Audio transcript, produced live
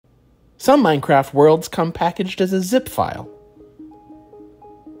Some Minecraft worlds come packaged as a zip file.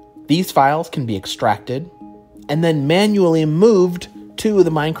 These files can be extracted and then manually moved to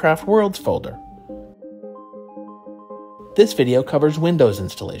the Minecraft Worlds folder. This video covers Windows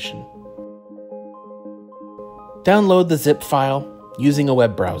installation. Download the zip file using a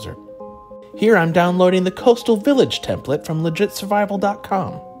web browser. Here I'm downloading the Coastal Village template from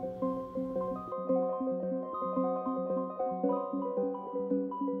legitsurvival.com.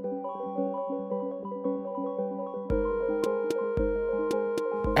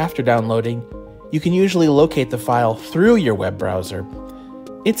 After downloading, you can usually locate the file through your web browser.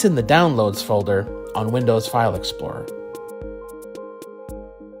 It's in the Downloads folder on Windows File Explorer.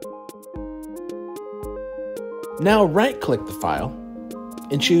 Now right-click the file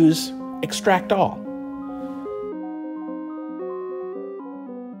and choose Extract All.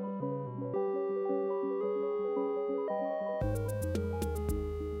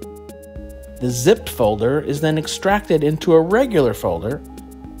 The zipped folder is then extracted into a regular folder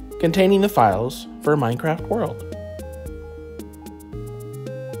containing the files for Minecraft World.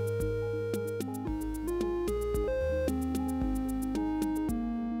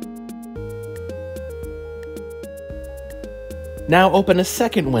 Now open a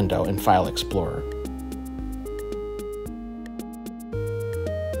second window in File Explorer.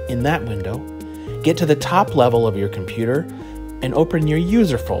 In that window, get to the top level of your computer and open your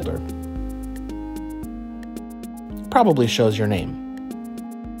user folder. Probably shows your name.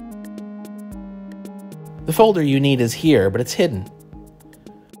 The folder you need is here, but it's hidden.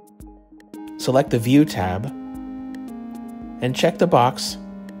 Select the View tab and check the box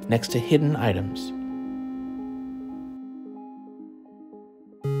next to Hidden Items.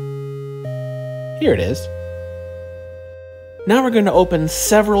 Here it is. Now we're going to open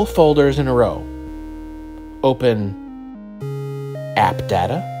several folders in a row. Open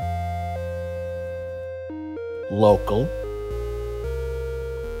AppData, Local,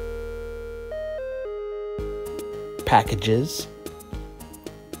 Packages,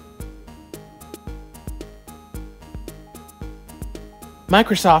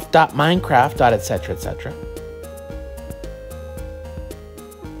 Microsoft.Minecraft.etc. etc.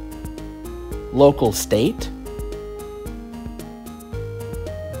 LocalState,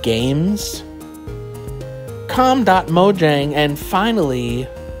 Games, com.mojang, and finally,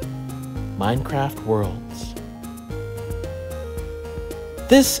 Minecraft Worlds.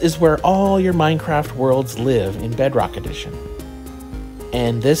 This is where all your Minecraft worlds live in Bedrock Edition.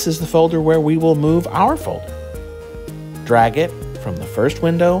 And this is the folder where we will move our folder. Drag it from the first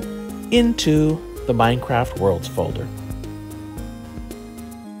window into the Minecraft Worlds folder.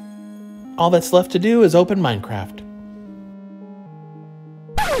 All that's left to do is open Minecraft.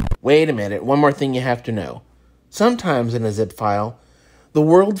 Wait a minute, one more thing you have to know. Sometimes in a zip file, the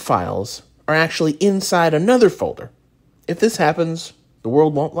world files are actually inside another folder. If this happens, the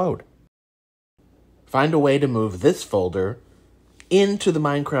world won't load. Find a way to move this folder into the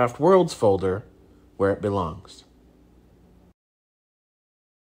Minecraft Worlds folder where it belongs.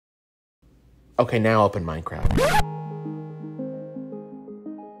 Okay, now open Minecraft.